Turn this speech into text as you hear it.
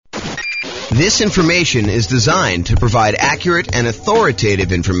This information is designed to provide accurate and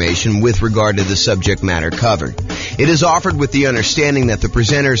authoritative information with regard to the subject matter covered. It is offered with the understanding that the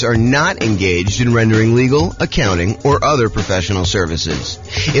presenters are not engaged in rendering legal, accounting, or other professional services.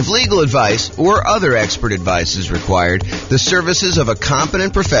 If legal advice or other expert advice is required, the services of a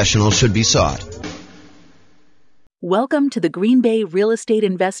competent professional should be sought. Welcome to the Green Bay Real Estate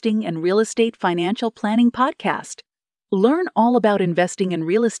Investing and Real Estate Financial Planning Podcast. Learn all about investing in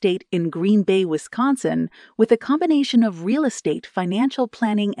real estate in Green Bay, Wisconsin, with a combination of real estate, financial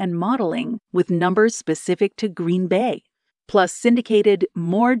planning, and modeling with numbers specific to Green Bay, plus syndicated,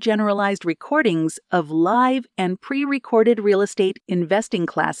 more generalized recordings of live and pre-recorded real estate investing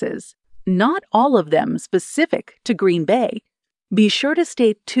classes, not all of them specific to Green Bay. Be sure to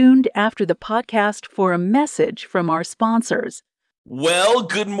stay tuned after the podcast for a message from our sponsors. Well,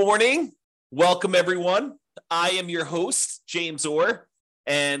 good morning. Welcome, everyone. I am your host, James Orr,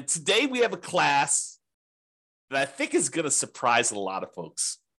 and today we have a class that I think is going to surprise a lot of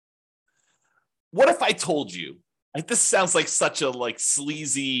folks. What if I told you, this sounds like such a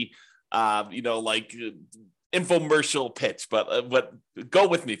sleazy, infomercial pitch, but go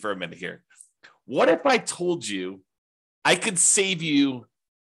with me for a minute here. What if I told you I could save you,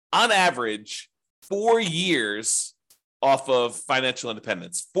 on average, 4 years off of financial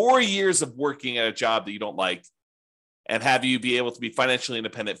independence, 4 years of working at a job that you don't like, and have you be able to be financially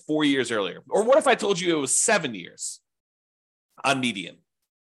independent 4 years earlier? Or what if I told you it was 7 years on median?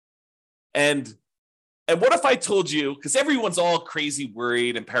 And what if I told you, because everyone's all crazy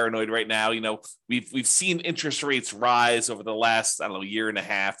worried and paranoid right now, we've seen interest rates rise over the last, year and a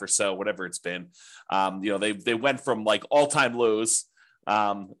half or so, whatever it's been. They went from all-time lows.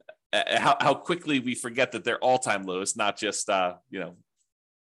 How quickly we forget that they're all-time lows, not just,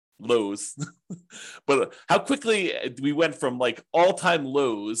 lows, but how quickly we went from all-time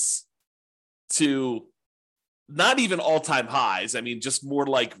lows to not even all-time highs. Just more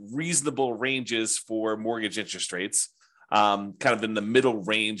reasonable ranges for mortgage interest rates, kind of in the middle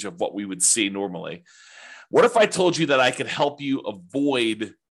range of what we would see normally. What if I told you that I could help you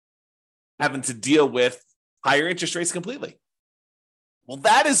avoid having to deal with higher interest rates completely? Well,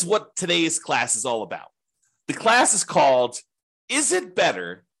 that is what today's class is all about. The class is called, Is It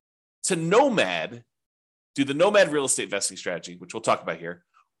Better to Nomad, do the Nomad real estate investing strategy, which we'll talk about here,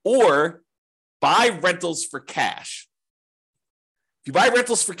 or buy rentals for cash? If you buy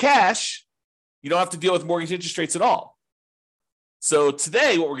rentals for cash, you don't have to deal with mortgage interest rates at all. So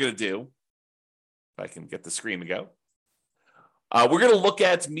today, what we're going to do, if I can get the screen to go, we're going to look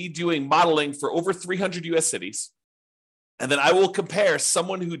at me doing modeling for over 300 U.S. cities. And then I will compare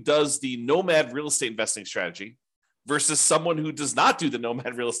someone who does the Nomad real estate investing strategy versus someone who does not do the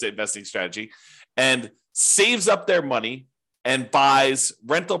Nomad real estate investing strategy and saves up their money and buys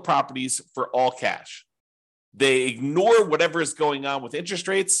rental properties for all cash. They ignore whatever is going on with interest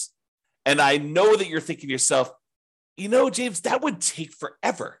rates. And I know that you're thinking to yourself, James, that would take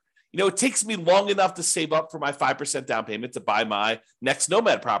forever. It takes me long enough to save up for my 5% down payment to buy my next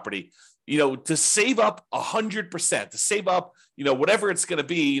Nomad property. To save up 100%, to save up, whatever it's going to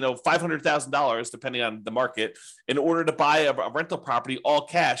be, $500,000, depending on the market, in order to buy a rental property all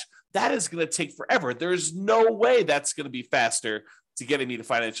cash, that is going to take forever. There's no way that's going to be faster to getting me to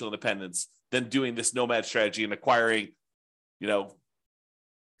financial independence than doing this Nomad strategy and acquiring,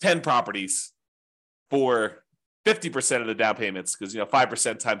 10 properties for 50% of the down payments, because,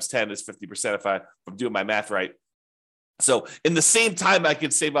 5% times 10 is 50% if I'm doing my math right. So in the same time I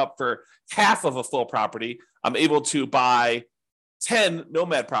could save up for half of a full property, I'm able to buy 10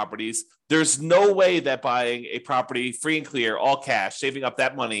 Nomad properties. There's no way that buying a property free and clear, all cash, saving up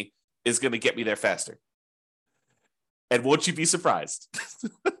that money is going to get me there faster. And won't you be surprised?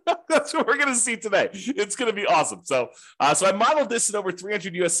 That's what we're going to see today. It's going to be awesome. So I modeled this in over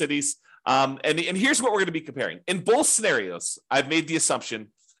 300 U.S. cities. And here's what we're going to be comparing. In both scenarios, I've made the assumption,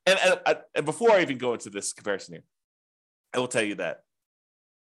 and before I even go into this comparison here, I will tell you that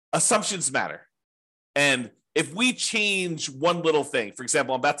assumptions matter. And if we change one little thing, for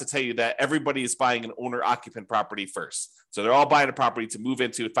example, I'm about to tell you that everybody is buying an owner-occupant property first. So they're all buying a property to move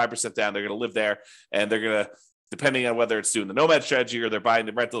into at 5% down. They're going to live there, and they're going to, depending on whether it's doing the Nomad strategy or they're buying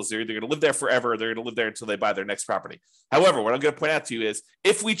the rentals, they're either going to live there forever or they're going to live there until they buy their next property. However, what I'm going to point out to you is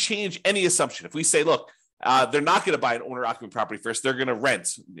if we change any assumption, if we say, look, they're not going to buy an owner-occupant property first. They're going to rent,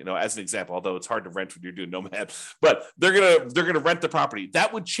 as an example, although it's hard to rent when you're doing Nomad, but they're going to rent the property.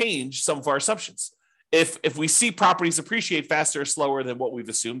 That would change some of our assumptions. If we see properties appreciate faster or slower than what we've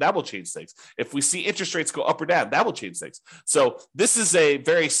assumed, that will change things. If we see interest rates go up or down, that will change things. So this is a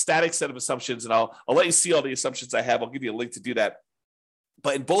very static set of assumptions, and I'll let you see all the assumptions I have. I'll give you a link to do that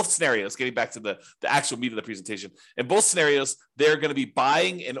But in both scenarios, getting back to the actual meat of the presentation, in both scenarios, they're going to be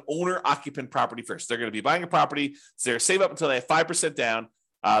buying an owner-occupant property first. They're going to be buying a property, so they're save up until they have 5% down.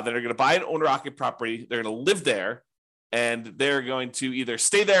 Then they're going to buy an owner-occupant property. They're going to live there, and they're going to either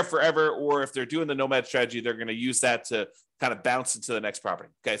stay there forever, or if they're doing the Nomad strategy, they're going to use that to kind of bounce into the next property.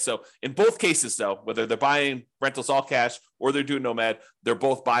 Okay, so in both cases, though, whether they're buying rentals all cash or they're doing Nomad, they're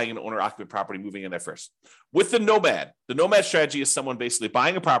both buying an owner-occupant property, moving in there first. With the Nomad strategy is someone basically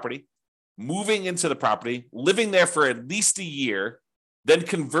buying a property, moving into the property, living there for at least a year, then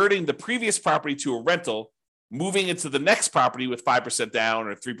converting the previous property to a rental, moving into the next property with 5% down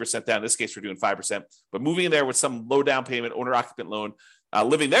or 3% down. In this case, we're doing 5%, but moving in there with some low down payment, owner-occupant loan,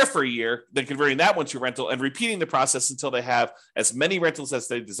 living there for a year, then converting that one to a rental and repeating the process until they have as many rentals as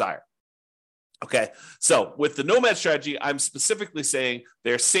they desire. Okay, so with the Nomad strategy, I'm specifically saying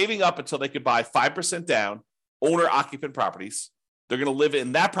they're saving up until they could buy 5% down owner-occupant properties. They're going to live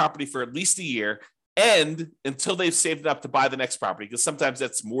in that property for at least a year and until they've saved up to buy the next property, because sometimes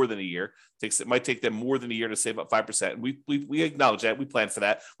that's more than a year. It might take them more than a year to save up 5%. And we acknowledge that. We plan for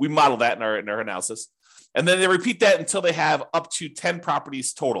that. We model that in our analysis. And then they repeat that until they have up to 10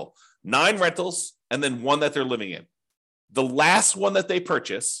 properties total, 9 rentals, and then 1 that they're living in. The last one that they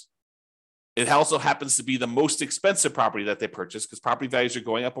purchase, it also happens to be the most expensive property that they purchase because property values are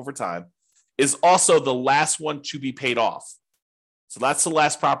going up over time, is also the last one to be paid off. So that's the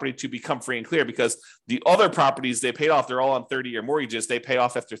last property to become free and clear, because the other properties they paid off, they're all on 30-year mortgages. They pay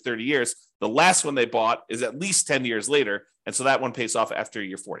off after 30 years. The last one they bought is at least 10 years later. And so that one pays off after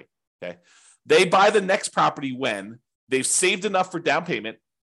year 40. Okay. They buy the next property when they've saved enough for down payment,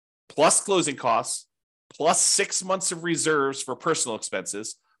 plus closing costs, plus 6 months of reserves for personal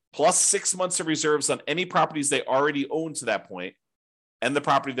expenses, plus 6 months of reserves on any properties they already own to that point, and the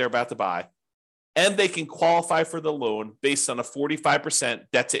property they're about to buy. And they can qualify for the loan based on a 45%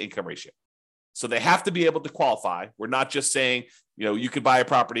 debt to income ratio. So they have to be able to qualify. We're not just saying, you could buy a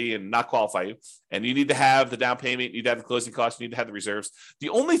property and not qualify you. And you need to have the down payment, you need to have the closing costs, you need to have the reserves. The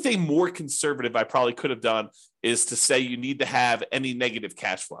only thing more conservative I probably could have done is to say you need to have any negative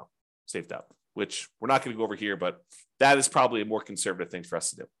cash flow saved up, which we're not going to go over here, but that is probably a more conservative thing for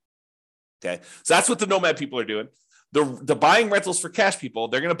us to do. Okay. So that's what the Nomad people are doing. The buying rentals for cash people,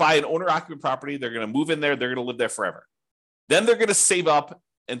 they're going to buy an owner-occupant property. They're going to move in there. They're going to live there forever. Then they're going to save up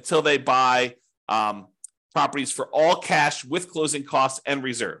until they buy properties for all cash with closing costs and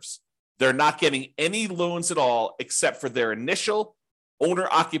reserves. They're not getting any loans at all except for their initial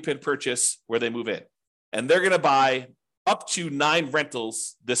owner-occupant purchase where they move in. And they're going to buy up to 9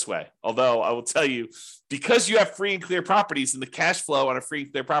 rentals this way. Although I will tell you, because you have free and clear properties and the cash flow on a free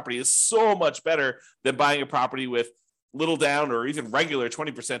and clear property is so much better than buying a property with little down or even regular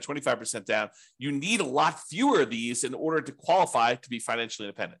 20%, 25% down, you need a lot fewer of these in order to qualify to be financially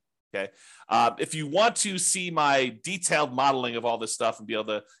independent. Okay. If you want to see my detailed modeling of all this stuff and be able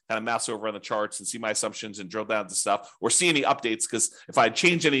to kind of mouse over on the charts and see my assumptions and drill down to stuff or see any updates, because if I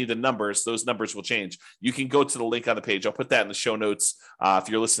change any of the numbers, those numbers will change. You can go to the link on the page. I'll put that in the show notes if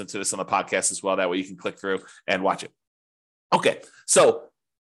you're listening to this on the podcast as well. That way you can click through and watch it. Okay. So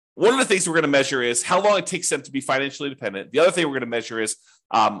one of the things we're going to measure is how long it takes them to be financially independent. The other thing we're going to measure is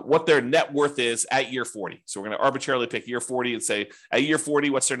what their net worth is at year 40. So we're going to arbitrarily pick year 40 and say at year 40,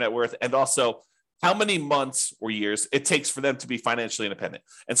 what's their net worth? And also how many months or years it takes for them to be financially independent.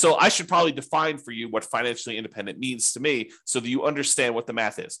 And so I should probably define for you what financially independent means to me so that you understand what the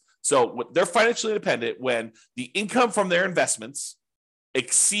math is. So they're financially independent when the income from their investments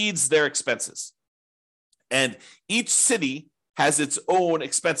exceeds their expenses. And each city has its own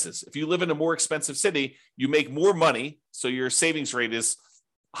expenses. If you live in a more expensive city, you make more money, so your savings rate is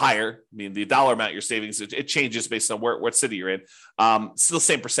higher. I mean, the dollar amount you're saving, it changes based on what city you're in. Still the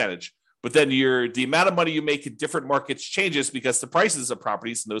same percentage. But then the amount of money you make in different markets changes because the prices of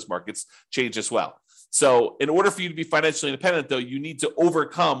properties in those markets change as well. So in order for you to be financially independent, though, you need to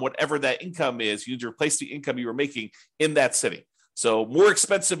overcome whatever that income is. You need to replace the income you were making in that city. So more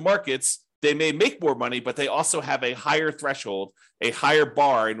expensive markets, they may make more money, but they also have a higher threshold, a higher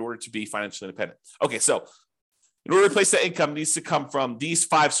bar in order to be financially independent. Okay, so in order to replace that income, it needs to come from these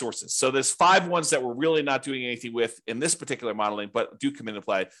 5 sources. So there's 5 ones that we're really not doing anything with in this particular modeling, but do come into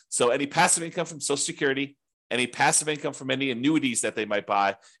play. So any passive income from Social Security, any passive income from any annuities that they might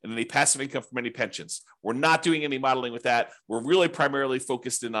buy, and any passive income from any pensions. We're not doing any modeling with that. We're really primarily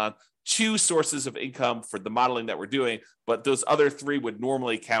focused in on 2 sources of income for the modeling that we're doing, but those other 3 would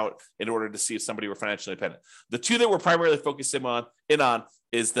normally count in order to see if somebody were financially independent. The 2 that we're primarily focusing on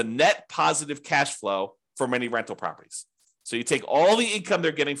is the net positive cash flow from any rental properties. So you take all the income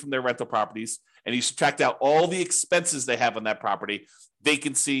they're getting from their rental properties and you subtract out all the expenses they have on that property,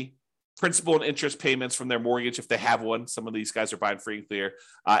 vacancy, principal and interest payments from their mortgage if they have one. Some of these guys are buying free and clear.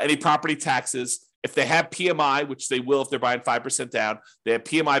 Any property taxes. If they have PMI, which they will if they're buying 5% down, they have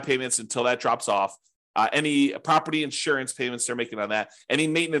PMI payments until that drops off. Any property insurance payments they're making on that, any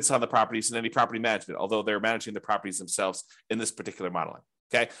maintenance on the properties, and any property management, although they're managing the properties themselves in this particular modeling.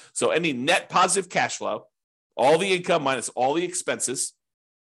 Okay, so any net positive cash flow, all the income minus all the expenses.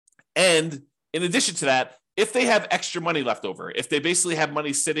 And in addition to that, if they have extra money left over, if they basically have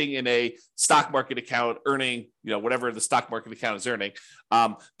money sitting in a stock market account earning, whatever the stock market account is earning,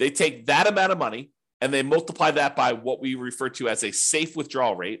 they take that amount of money and they multiply that by what we refer to as a safe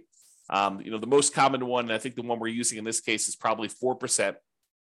withdrawal rate. The most common one, and I think the one we're using in this case is probably 4%.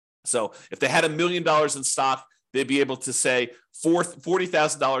 So if they had $1 million in stock, they'd be able to say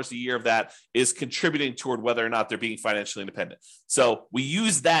 $40,000 a year of that is contributing toward whether or not they're being financially independent. So we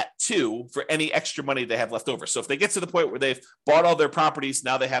use that too for any extra money they have left over. So if they get to the point where they've bought all their properties,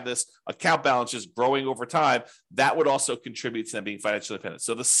 now they have this account balance just growing over time, that would also contribute to them being financially independent.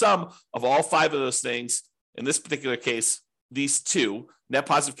 So the sum of all 5 of those things, in this particular case, these 2, net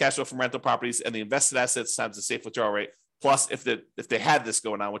positive cash flow from rental properties and the invested assets times the safe withdrawal rate, plus if they had this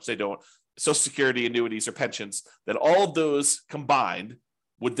going on, which they don't, Social Security, annuities, or pensions, then all of those combined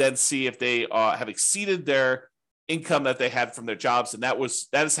would then see if they have exceeded their income that they had from their jobs. And that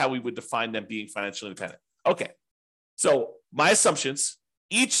is how we would define them being financially independent. Okay. So my assumptions,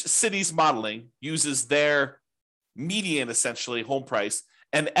 each city's modeling uses their median, essentially, home price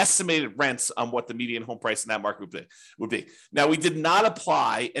and estimated rents on what the median home price in that market would be. Now, we did not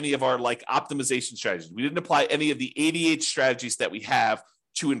apply any of our optimization strategies. We didn't apply any of the 88 strategies that we have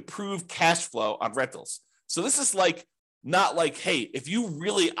to improve cash flow on rentals. So this is not like, hey, if you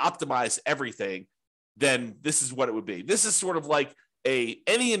really optimize everything, then this is what it would be. This is sort of like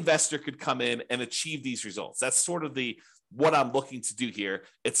any investor could come in and achieve these results. That's sort of what I'm looking to do here.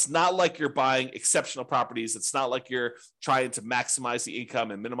 It's not like you're buying exceptional properties. It's not like you're trying to maximize the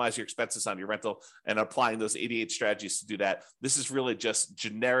income and minimize your expenses on your rental and applying those 88 strategies to do that. This is really just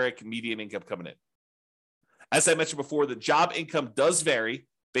generic median income coming in. As I mentioned before, the job income does vary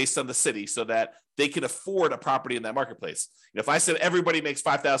based on the city so that they can afford a property in that marketplace. If I said everybody makes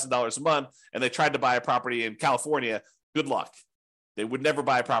 $5,000 a month and they tried to buy a property in California, good luck. They would never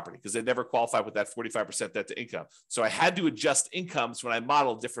buy a property because they never qualify with that 45% debt to income. So I had to adjust incomes when I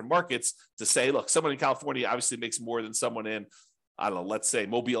modeled different markets to say, look, someone in California obviously makes more than someone in, I don't know, let's say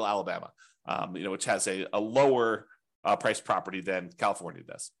Mobile, Alabama, which has a lower price property than California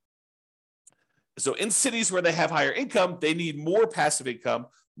does. So in cities where they have higher income, they need more passive income,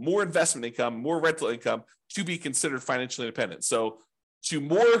 more investment income, more rental income to be considered financially independent. So to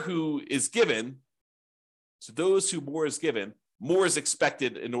those who more is given, more is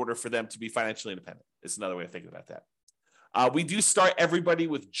expected in order for them to be financially independent. It's another way of thinking about that. We do start everybody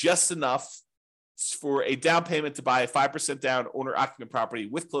with just enough for a down payment to buy a 5% down owner-occupant property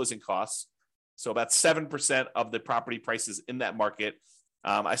with closing costs. So about 7% of the property prices in that market.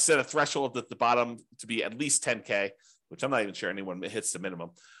 I set a threshold at the bottom to be at least 10K, which I'm not even sure anyone hits the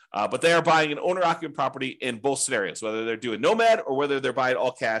minimum. But they are buying an owner-occupant property in both scenarios, whether they're doing Nomad or whether they're buying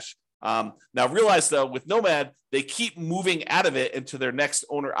all cash. Now realize though, with Nomad, they keep moving out of it into their next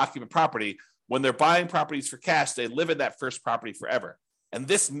owner-occupant property. When they're buying properties for cash, they live in that first property forever. And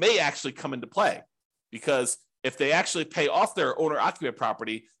this may actually come into play because if they actually pay off their owner-occupant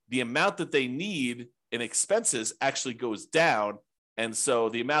property, the amount that they need in expenses actually goes down. And so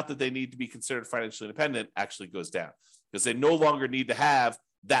the amount that they need to be considered financially independent actually goes down because they no longer need to have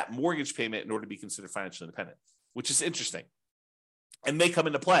that mortgage payment in order to be considered financially independent, which is interesting and may come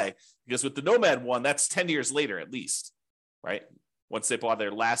into play because with the Nomad one, that's 10 years later at least, right? Once they bought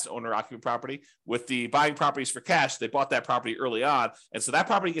their last owner-occupant property. With the buying properties for cash, they bought that property early on, and so that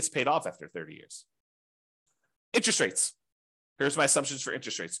property gets paid off after 30 years. Interest rates. Here's my assumptions for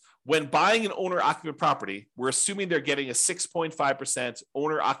interest rates. When buying an owner-occupant property, we're assuming they're getting a 6.5%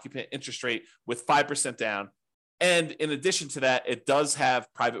 owner-occupant interest rate with 5% down. And in addition to that, it does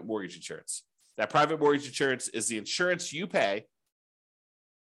have private mortgage insurance. That private mortgage insurance is the insurance you pay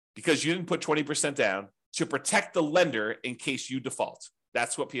because you didn't put 20% down to protect the lender in case you default.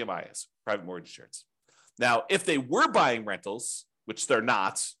 That's what PMI is, private mortgage insurance. Now, if they were buying rentals, which they're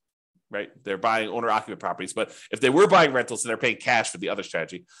not, right? They're buying owner-occupant properties, but if they were buying rentals and they're paying cash for the other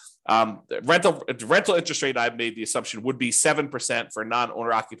strategy, the rental interest rate I've made the assumption would be 7% for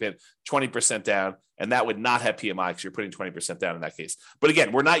non-owner-occupant, 20% down, and that would not have PMI because you're putting 20% down in that case. But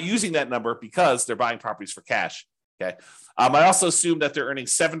again, we're not using that number because they're buying properties for cash. Okay. I also assume that they're earning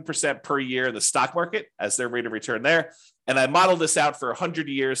 7% per year in the stock market as their rate of return there. And I modeled this out for 100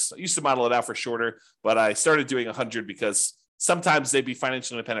 years. I used to model it out for shorter, but I started doing 100 because sometimes they'd be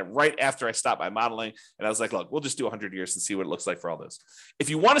financially independent right after I stopped my modeling. And I was like, look, we'll just do 100 years and see what it looks like for all those. If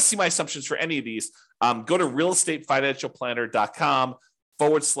you want to see my assumptions for any of these, go to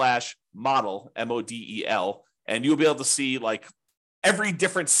realestatefinancialplanner.com/model, MODEL, and you'll be able to see like every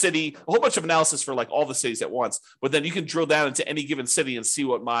different city, a whole bunch of analysis for like all the cities at once. But then you can drill down into any given city and see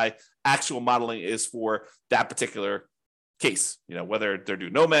what my actual modeling is for that particular case, whether they're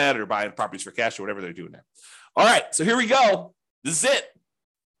doing Nomad or buying properties for cash or whatever they're doing there. All right, so here we go. This is it.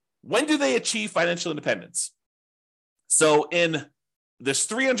 When do they achieve financial independence? So there's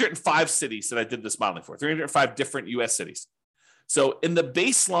 305 cities that I did this modeling for, 305 different US cities. So in the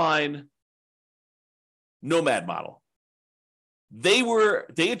baseline Nomad model, they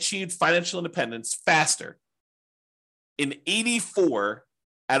achieved financial independence faster in 84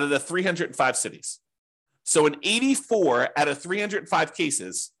 out of the 305 cities. So in 84 out of 305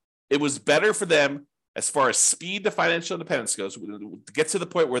 cases, it was better for them as far as speed to financial independence goes, to get to the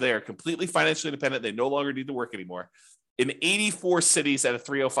point where they are completely financially independent. They no longer need to work anymore. In 84 cities out of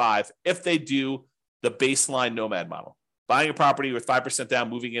 305, if they do the baseline Nomad model, buying a property with 5% down,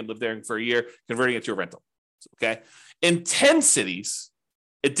 moving in, live there for a year, converting it to a rental. Okay. In 10 cities,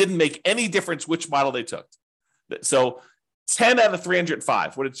 it didn't make any difference which model they took. So 10 out of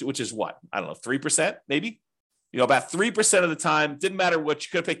 305, which is what? I don't know, 3% maybe? About 3% of the time, didn't matter what, you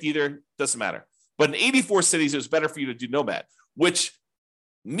could have picked either, doesn't matter. But in 84 cities, it was better for you to do Nomad, which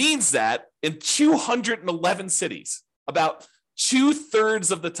means that in 211 cities, about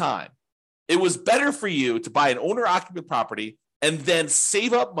 2/3 of the time, it was better for you to buy an owner-occupant property and then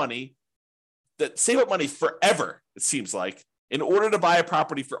save up money forever, it seems like, in order to buy a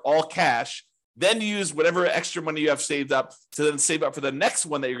property for all cash, then use whatever extra money you have saved up to then save up for the next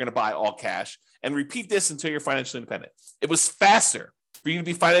one that you're going to buy all cash, and repeat this until you're financially independent. It was faster for you to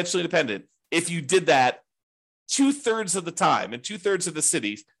be financially independent if you did that 2/3 of the time in 2/3 of the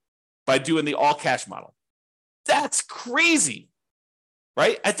cities by doing the all cash model. That's crazy,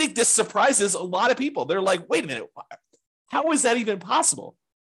 right? I think this surprises a lot of people. They're like, wait a minute, how is that even possible?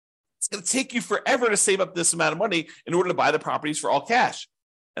 It's going to take you forever to save up this amount of money in order to buy the properties for all cash.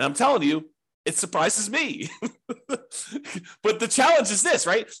 And I'm telling you, it surprises me. But the challenge is this,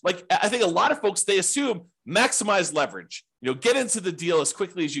 right? Like, I think a lot of folks, they assume maximize leverage, get into the deal as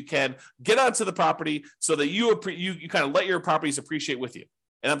quickly as you can, get onto the property so that you kind of let your properties appreciate with you.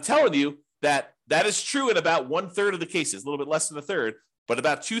 And I'm telling you that is true in about 1/3 of the cases, a little bit less than a third, but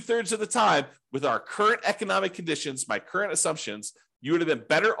about 2/3 of the time with our current economic conditions, my current assumptions, you would have been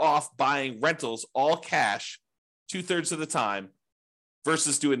better off buying rentals all cash 2/3 of the time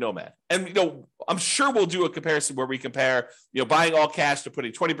versus doing Nomad. And, I'm sure we'll do a comparison where we compare, buying all cash to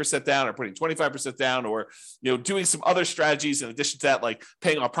putting 20% down or putting 25% down, or, doing some other strategies in addition to that, like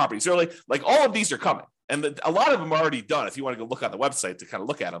paying off properties early. Like, all of these are coming. And a lot of them are already done if you want to go look on the website to kind of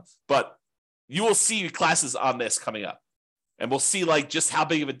look at them. But you will see classes on this coming up. And we'll see like just how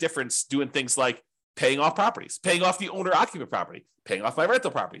big of a difference doing things like paying off properties, paying off the owner-occupant property, paying off my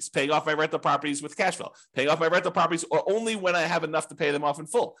rental properties, paying off my rental properties with cash flow, paying off my rental properties or only when I have enough to pay them off in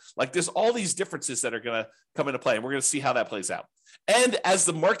full. Like, there's all these differences that are going to come into play, and we're going to see how that plays out. And as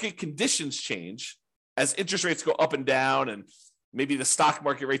the market conditions change, as interest rates go up and down, and maybe the stock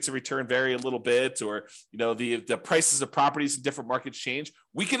market rates of return vary a little bit, or the prices of properties in different markets change,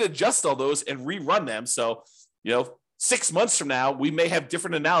 we can adjust all those and rerun them. So 6 months from now, we may have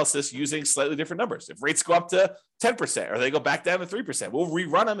different analysis using slightly different numbers. If rates go up to 10% or they go back down to 3%, we'll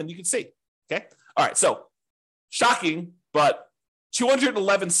rerun them and you can see. Okay. All right. So shocking, but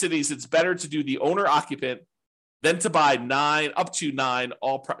 211 cities, it's better to do the owner occupant than to buy up to nine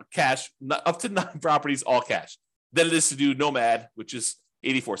properties, all cash, than it is to do Nomad, which is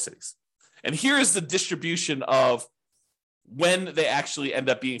 84 cities. And here is the distribution of when they actually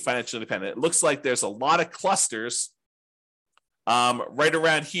end up being financially independent. It looks like there's a lot of clusters right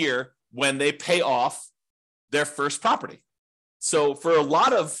around here when they pay off their first property. So for a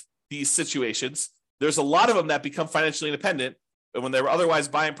lot of these situations, there's a lot of them that become financially independent when they were otherwise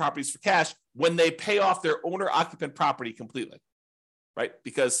buying properties for cash when they pay off their owner-occupant property completely, right?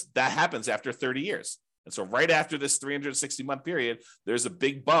 Because that happens after 30 years. And so right after this 360-month period, there's a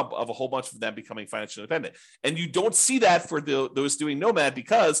big bump of a whole bunch of them becoming financially independent. And you don't see that for those doing Nomad,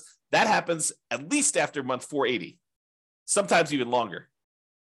 because that happens at least after month 480, sometimes even longer.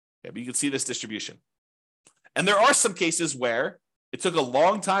 Yeah, but you can see this distribution. And there are some cases where it took a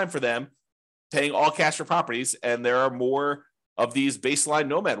long time for them paying all cash for properties, and there are more of these baseline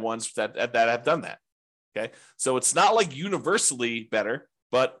Nomad ones that have done that. Okay, so it's not like universally better,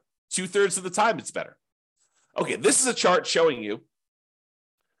 but 2/3 of the time it's better. Okay, this is a chart showing you.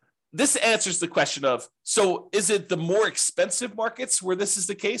 This answers the question of, so is it the more expensive markets where this is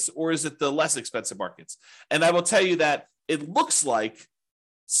the case, or is it the less expensive markets? And I will tell you that it looks like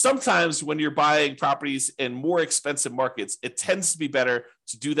sometimes when you're buying properties in more expensive markets, it tends to be better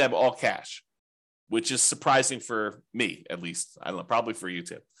to do them all cash, which is surprising for me, at least. I don't know, probably for you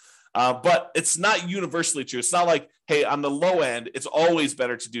too. But it's not universally true. It's not like, hey, on the low end, it's always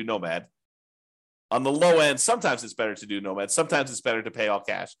better to do Nomad. On the low end, sometimes it's better to do Nomad. Sometimes it's better to pay all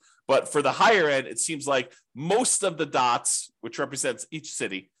cash. But for the higher end, it seems like most of the dots, which represents each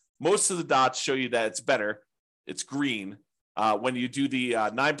city, most of the dots show you that it's better. It's green when you do the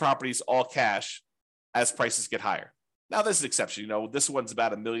 9 properties all cash as prices get higher. Now, this is an exception. This one's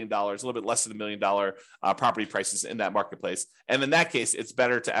about $1 million, a little bit less than $1 million property prices in that marketplace. And in that case, it's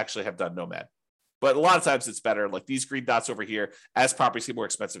better to actually have done Nomad. But a lot of times it's better, like these green dots over here, as properties get more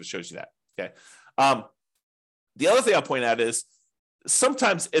expensive, it shows you that. Okay. The other thing I'll point out is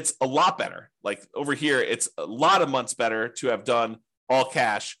sometimes it's a lot better. Like over here, it's a lot of months better to have done all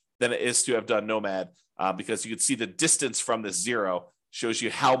cash than it is to have done Nomad because you can see the distance from this 0 shows you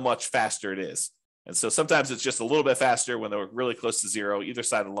how much faster it is. And so sometimes it's just a little bit faster when they're really close to 0, either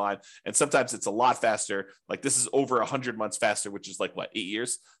side of the line. And sometimes it's a lot faster. Like this is over 100 months faster, which is like what, 8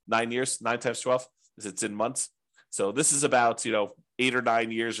 years, 9 years, 9 times 12, it's in months. So this is about, 8 or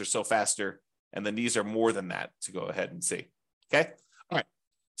 9 years or so faster. And then these are more than that to go ahead and see. Okay. All right.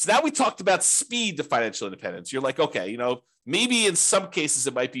 So now we talked about speed to financial independence. You're like, okay, maybe in some cases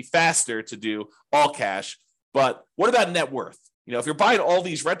it might be faster to do all cash, but what about net worth? If you're buying all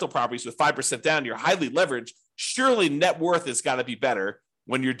these rental properties with 5% down, you're highly leveraged. Surely net worth has got to be better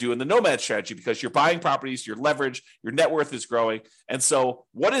when you're doing the Nomad strategy because you're buying properties, your leverage, your net worth is growing. And so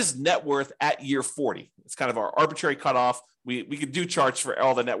what is net worth at year 40? It's kind of our arbitrary cutoff. We could do charts for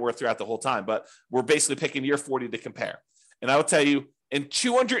all the net worth throughout the whole time, but we're basically picking year 40 to compare. And I will tell you, in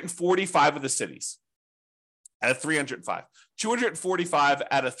 245 of the cities, out of 305, 245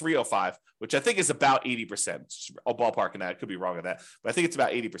 out of 305, which I think is about 80%. I'll ballpark in that. I could be wrong on that, but I think it's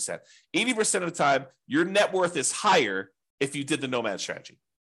about 80%. 80% of the time, your net worth is higher if you did the Nomad strategy.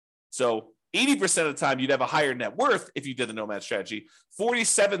 So 80% of the time, you'd have a higher net worth if you did the Nomad strategy.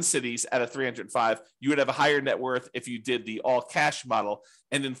 47 cities out of 305, you would have a higher net worth if you did the all cash model.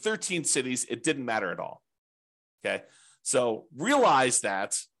 And in 13 cities, it didn't matter at all. Okay. So realize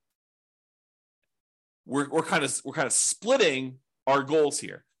that we're kind of splitting our goals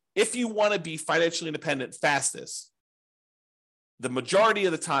here. If you want to be financially independent fastest, the majority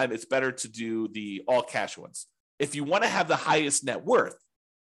of the time, it's better to do the all cash ones. If you want to have the highest net worth,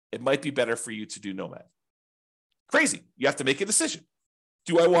 it might be better for you to do Nomad. Crazy. You have to make a decision.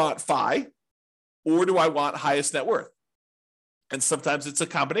 Do I want FI or do I want highest net worth? And sometimes it's a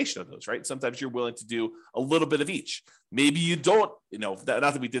combination of those, right? Sometimes you're willing to do a little bit of each. Maybe you don't, not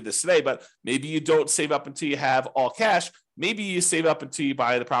that we did this today, but maybe you don't save up until you have all cash. Maybe you save up until you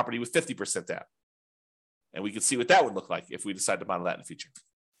buy the property with 50% down. And we can see what that would look like if we decide to model that in the future.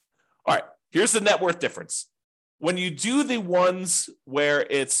 All right, here's the net worth difference. When you do the ones where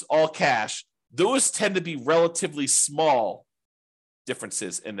it's all cash, those tend to be relatively small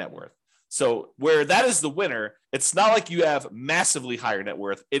differences in net worth. So where that is the winner, it's not like you have massively higher net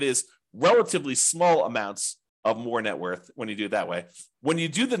worth. It is relatively small amounts of more net worth when you do it that way. When you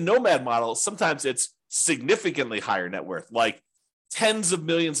do the Nomad model, sometimes it's significantly higher net worth, like tens of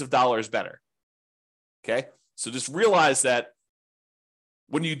millions of dollars better. Okay. So just realize that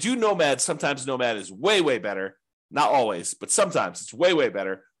when you do Nomad, sometimes Nomad is way, way better. Not always, but sometimes it's way, way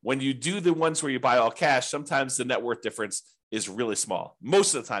better. When you do the ones where you buy all cash, sometimes the net worth difference is really small.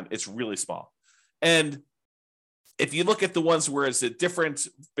 Most of the time, it's really small. And if you look at the ones where it's a difference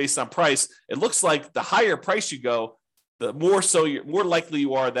based on price, it looks like the higher price you go, the more likely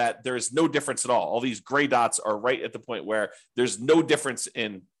you are that there's no difference at all. All these gray dots are right at the point where there's no difference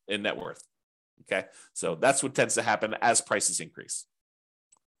in net worth. Okay, so that's what tends to happen as prices increase.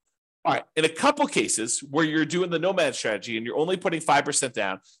 All right, in a couple cases where you're doing the Nomad strategy and you're only putting 5%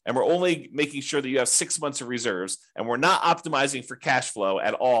 down and we're only making sure that you have 6 months of reserves and we're not optimizing for cash flow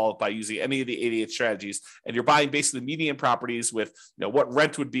at all by using any of the 88 strategies, and you're buying basically median properties with what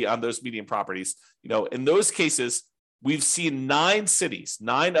rent would be on those median properties, in those cases, we've seen 9 cities,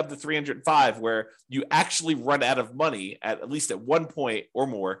 9 of the 305, where you actually run out of money at least at one point or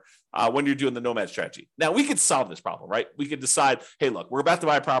more when you're doing the Nomad strategy. Now, we could solve this problem, right? We could decide, hey, look, we're about to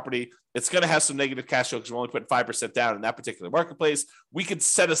buy a property. It's going to have some negative cash flow because we're only putting 5% down in that particular marketplace. We could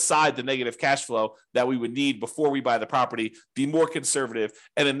set aside the negative cash flow that we would need before we buy the property, be more conservative.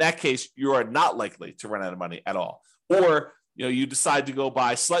 And in that case, you are not likely to run out of money at all. Or you decide to go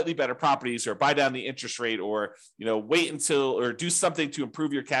buy slightly better properties or buy down the interest rate or, wait until or do something to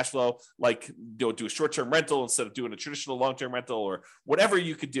improve your cash flow, like do a short-term rental instead of doing a traditional long-term rental or whatever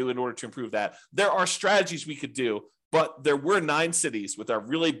you could do in order to improve that. There are strategies we could do, but there were 9 cities with our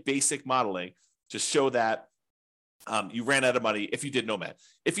really basic modeling to show that you ran out of money if you did Nomad.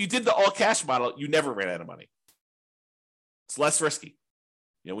 If you did the all cash model, you never ran out of money. It's less risky.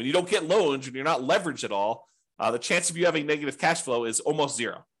 When you don't get loans and you're not leveraged at all, the chance of you having negative cash flow is almost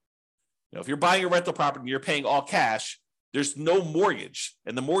zero. If you're buying a rental property and you're paying all cash, there's no mortgage.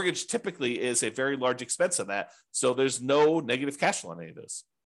 And the mortgage typically is a very large expense on that. So there's no negative cash flow on any of those.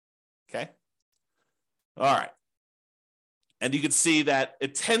 Okay. All right. And you can see that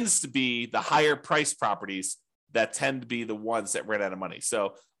it tends to be the higher price properties that tend to be the ones that ran out of money.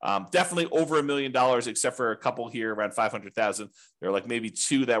 So definitely over $1 million, except for a couple here around 500,000. There are like maybe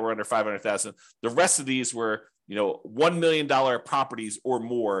 2 that were under 500,000. The rest of these were, $1 million properties or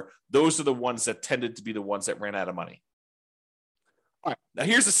more. Those are the ones that tended to be the ones that ran out of money. All right, now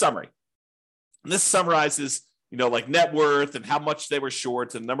here's the summary. And this summarizes, like net worth and how much they were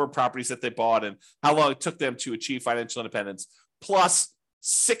short and the number of properties that they bought and how long it took them to achieve financial independence, plus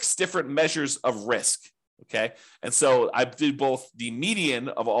 6 different measures of risk. Okay. And so I did both the median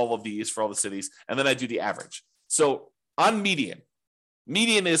of all of these for all the cities, and then I do the average. So on median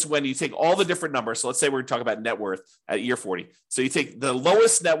is when you take all the different numbers. So let's say we're talking about net worth at year 40. So you take the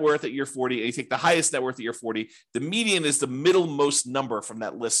lowest net worth at year 40 and you take the highest net worth at year 40. The median is the middlemost number from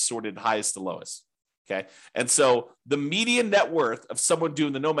that list sorted highest to lowest. Okay. And so the median net worth of someone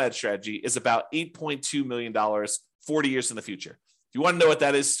doing the Nomad strategy is about $8.2 million 40 years in the future. If you want to know what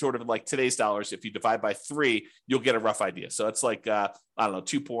that is, sort of like today's dollars, if you divide by 3, you'll get a rough idea. So it's like,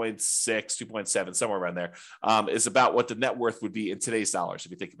 2.6, 2.7, somewhere around there, is about what the net worth would be in today's dollars,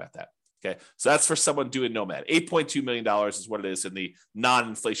 if you think about that. Okay. So that's for someone doing Nomad. $8.2 million is what it is in the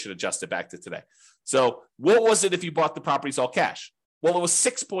non-inflation adjusted back to today. So what was it if you bought the properties all cash? Well, it was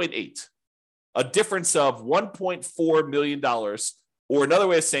 6.8, a difference of $1.4 million. Or another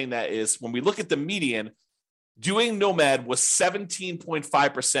way of saying that is when we look at the median, doing Nomad was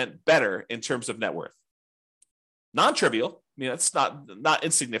 17.5% better in terms of net worth. Non-trivial. I mean, that's not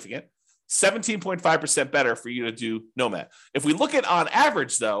insignificant. 17.5% better for you to do Nomad. If we look at on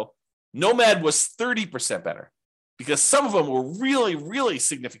average, though, Nomad was 30% better because some of them were really, really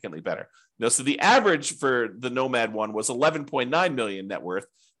significantly better. So the average for the Nomad one was 11.9 million net worth.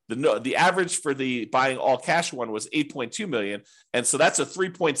 The average for the buying all cash one was 8.2 million. And so that's a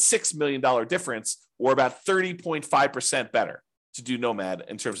 $3.6 million difference, or about 30.5% better to do Nomad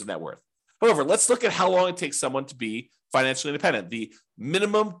in terms of net worth. However, let's look at how long it takes someone to be financially independent, the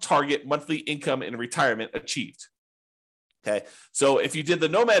minimum target monthly income in retirement achieved. Okay. So if you did the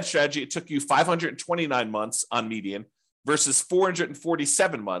Nomad strategy, it took you 529 months on median versus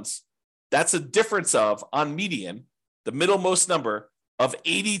 447 months. That's a difference of, on median, the middlemost number, of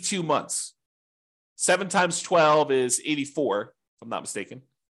 82 months. 7 times 12 is 84, if I'm not mistaken.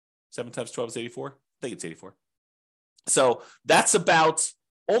 7 times 12 is 84. I think it's 84. So that's about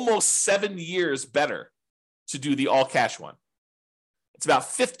almost 7 years better to do the all cash one. It's about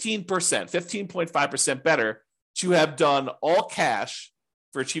 15%, 15.5% better to have done all cash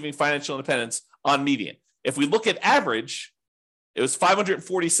for achieving financial independence on median. If we look at average, it was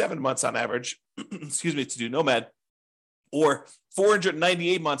 547 months on average, to do Nomad, or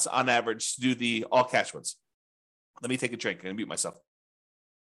 498 months on average to do the all cash ones. Let me take a drink and mute myself.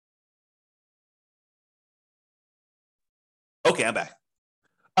 Okay, I'm back.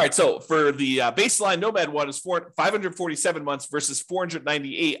 All right, so for the baseline Nomad one is 547 months versus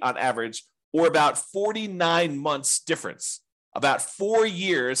 498 on average, or about 49 months difference. About 4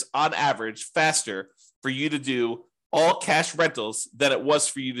 years on average faster for you to do all cash rentals than it was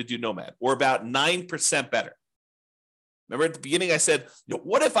for you to do Nomad, or about 9% better. Remember at the beginning I said,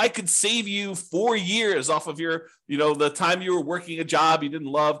 what if I could save you 4 years off of your, the time you were working a job you didn't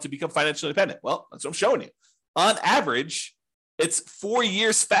love to become financially independent? Well, that's what I'm showing you. On average, it's 4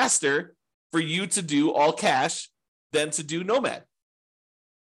 years faster for you to do all cash than to do Nomad.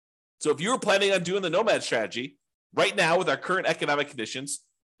 So if you were planning on doing the Nomad strategy right now with our current economic conditions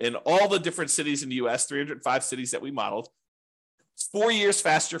in all the different cities in the U.S., 305 cities that we modeled, it's 4 years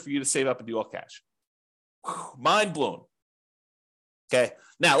faster for you to save up and do all cash. Mind blown. Okay.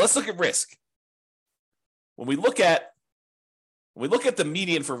 Now let's look at risk. When we look at the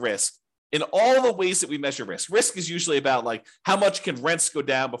median for risk, in all the ways that we measure risk. Risk is usually about like how much can rents go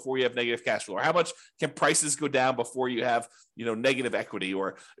down before you have negative cash flow, or how much can prices go down before you have, negative equity,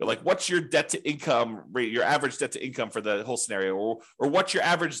 or like what's your debt to income rate, your average debt to income for the whole scenario, or what's your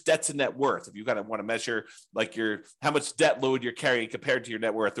average debt to net worth if you kind of want to measure like how much debt load you're carrying compared to your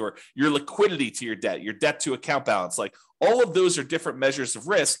net worth, or your liquidity to your debt to account balance. Like all of those are different measures of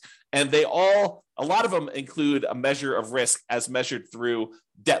risk, and a lot of them include a measure of risk as measured through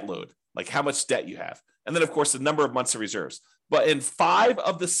debt load, like how much debt you have. And then, of course, the number of months of reserves. But in 5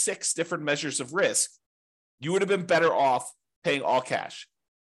 of the 6 different measures of risk, you would have been better off paying all cash.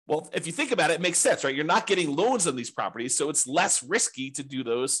 Well, if you think about it, it makes sense, right? You're not getting loans on these properties, so it's less risky to do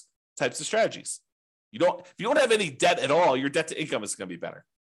those types of strategies. If you don't have any debt at all, your debt to income is going to be better,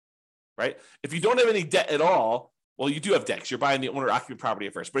 right? If you don't have any debt at all, well, you do have debt because you're buying the owner-occupant property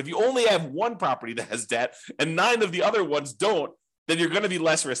at first. But if you only have one property that has debt and 9 of the other ones don't, then you're going to be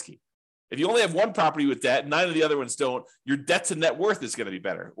less risky. If you only have one property with debt, 9 of the other ones don't, your debt to net worth is going to be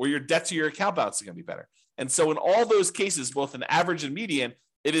better, or your debt to your account balance is going to be better. And so in all those cases, both in average and median,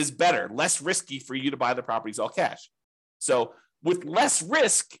 it is better, less risky for you to buy the properties all cash. So with less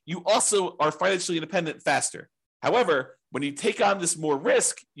risk, you also are financially independent faster. However, when you take on this more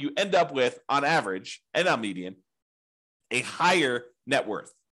risk, you end up with, on average and on median, a higher net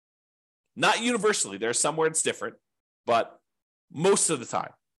worth. Not universally. There's somewhere it's different, but most of the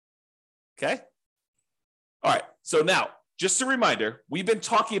time. Okay? All right. So now, just a reminder, we've been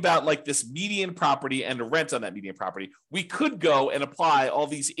talking about like this median property and the rent on that median property. We could go and apply all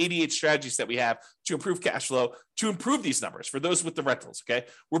these 88 strategies that we have to improve cash flow, to improve these numbers for those with the rentals. Okay?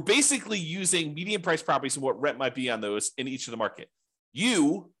 We're basically using median price properties and what rent might be on those in each of the market.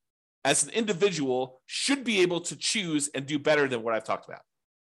 You, as an individual, should be able to choose and do better than what I've talked about.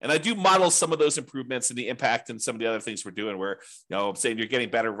 And I do model some of those improvements and the impact and some of the other things we're doing where, I'm saying you're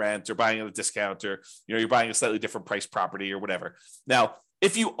getting better rent or buying at a discount, or, you're buying a slightly different price property or whatever. Now,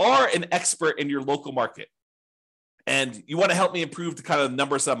 if you are an expert in your local market and you want to help me improve the kind of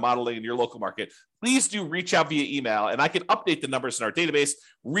numbers I'm modeling in your local market, please do reach out via email, and I can update the numbers in our database,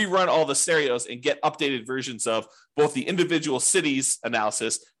 rerun all the scenarios, and get updated versions of both the individual cities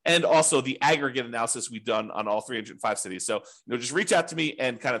analysis and also the aggregate analysis we've done on all 305 cities. So, just reach out to me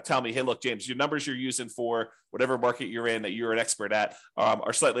and kind of tell me, hey, look, James, your numbers you're using for whatever market you're in that you're an expert at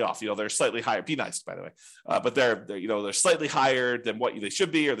are slightly off. They're slightly higher. Be nice, by the way, but they're slightly higher than what they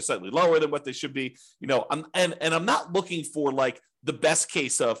should be, or they're slightly lower than what they should be. I'm not looking for like the best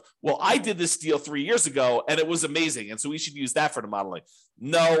case of, well, I did this deal 3 years ago and it was amazing, and so we should use that for the modeling.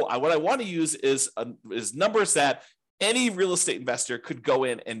 No, what I want to use is numbers that any real estate investor could go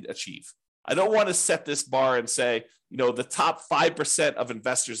in and achieve. I don't want to set this bar and say, the top 5% of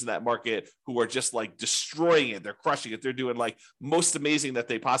investors in that market who are just like destroying it, they're crushing it, they're doing like most amazing that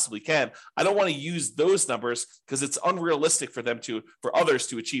they possibly can. I don't want to use those numbers because it's unrealistic for others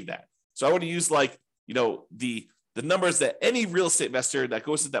to achieve that. So I want to use the numbers that any real estate investor that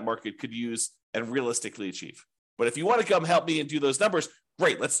goes into that market could use and realistically achieve. But if you want to come help me and do those numbers,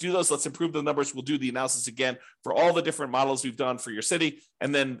 great, let's do those. Let's improve the numbers. We'll do the analysis again for all the different models we've done for your city.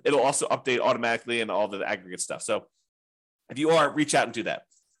 And then it'll also update automatically and all the aggregate stuff. So if you are, reach out and do that.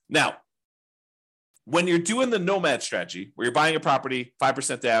 Now, when you're doing the Nomad strategy, where you're buying a property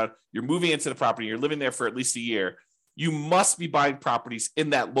 5% down, you're moving into the property, you're living there for at least a year, you must be buying properties in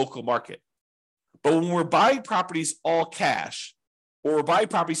that local market. But when we're buying properties all cash, or we're buying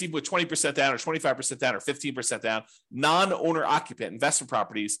properties even with 20% down or 25% down or 15% down, non-owner occupant investment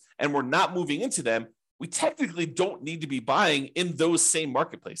properties, and we're not moving into them, we technically don't need to be buying in those same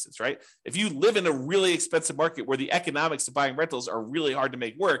marketplaces, right? If you live in a really expensive market where the economics of buying rentals are really hard to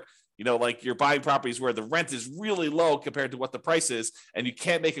make work, like you're buying properties where the rent is really low compared to what the price is, and you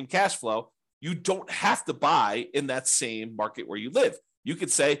can't make them cash flow, you don't have to buy in that same market where you live. You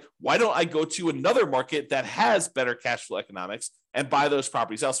could say, why don't I go to another market that has better cash flow economics and buy those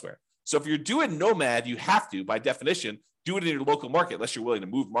properties elsewhere? So if you're doing Nomad, you have to, by definition, do it in your local market, unless you're willing to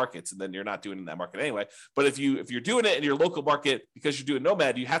move markets, and then you're not doing it in that market anyway. But if you're doing it in your local market because you're doing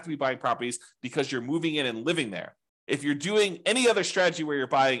Nomad, you have to be buying properties because you're moving in and living there. If you're doing any other strategy where you're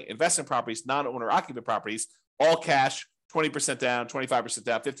buying investment properties, non-owner occupant properties, all cash, 20% down, 25%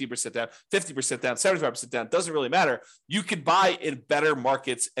 down, 15% down, 50% down, 75% down, doesn't really matter. You can buy in better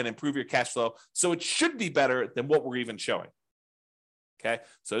markets and improve your cash flow. So it should be better than what we're even showing. Okay.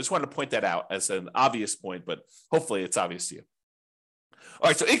 So I just wanted to point that out as an obvious point, but hopefully it's obvious to you. All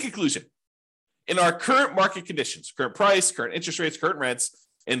right. So in conclusion, in our current market conditions, current price, current interest rates, current rents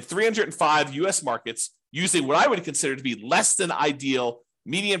in 305 US markets, using what I would consider to be less than ideal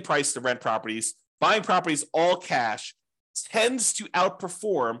median price to rent properties, buying properties all cash, tends to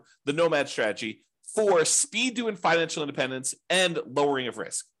outperform the Nomad strategy for speed to financial independence and lowering of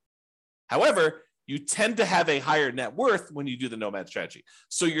risk. However, you tend to have a higher net worth when you do the Nomad strategy.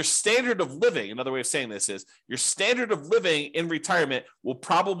 So your standard of living, another way of saying this is your standard of living in retirement will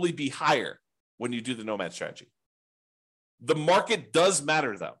probably be higher when you do the Nomad strategy. The market does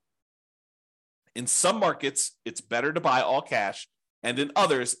matter though. In some markets, it's better to buy all cash, and in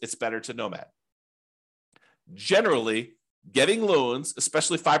others, it's better to Nomad. Generally, getting loans,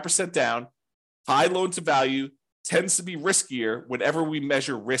 especially 5% down, high loan to value, tends to be riskier whenever we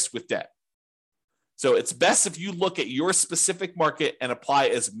measure risk with debt. So it's best if you look at your specific market and apply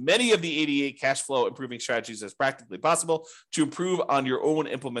as many of the 88 cash flow improving strategies as practically possible to improve on your own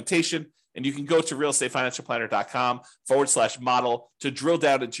implementation. And you can go to realestateFinancialPlanner.com/model to drill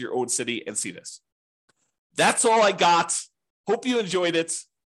down into your own city and see this. That's all I got. Hope you enjoyed it.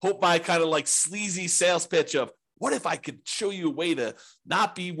 Hope my kind of like sleazy sales pitch of what if I could show you a way to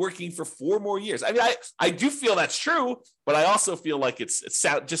not be working for 4 more years? I mean, I do feel that's true, but I also feel like it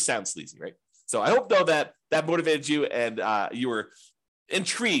just sounds sleazy, right? So I hope, though, that motivated you and you were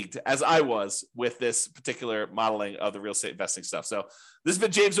intrigued, as I was, with this particular modeling of the real estate investing stuff. So this has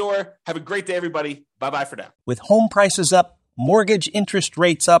been James Orr. Have a great day, everybody. Bye-bye for now. With home prices up, mortgage interest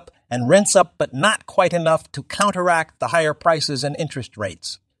rates up, and rents up, but not quite enough to counteract the higher prices and interest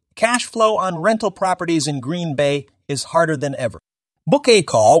rates, cash flow on rental properties in Green Bay is harder than ever. Book a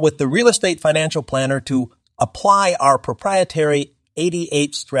call with the Real Estate Financial Planner to apply our proprietary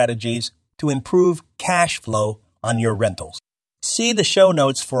 88 strategies to improve cash flow on your rentals. See the show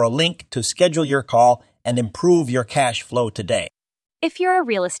notes for a link to schedule your call and improve your cash flow today. If you're a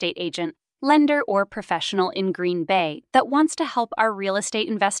real estate agent, lender, or professional in Green Bay that wants to help our real estate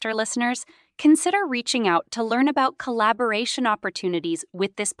investor listeners, consider reaching out to learn about collaboration opportunities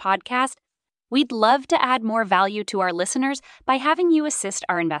with this podcast. We'd love to add more value to our listeners by having you assist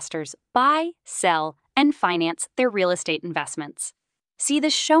our investors buy, sell, and finance their real estate investments. See the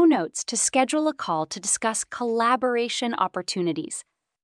show notes to schedule a call to discuss collaboration opportunities.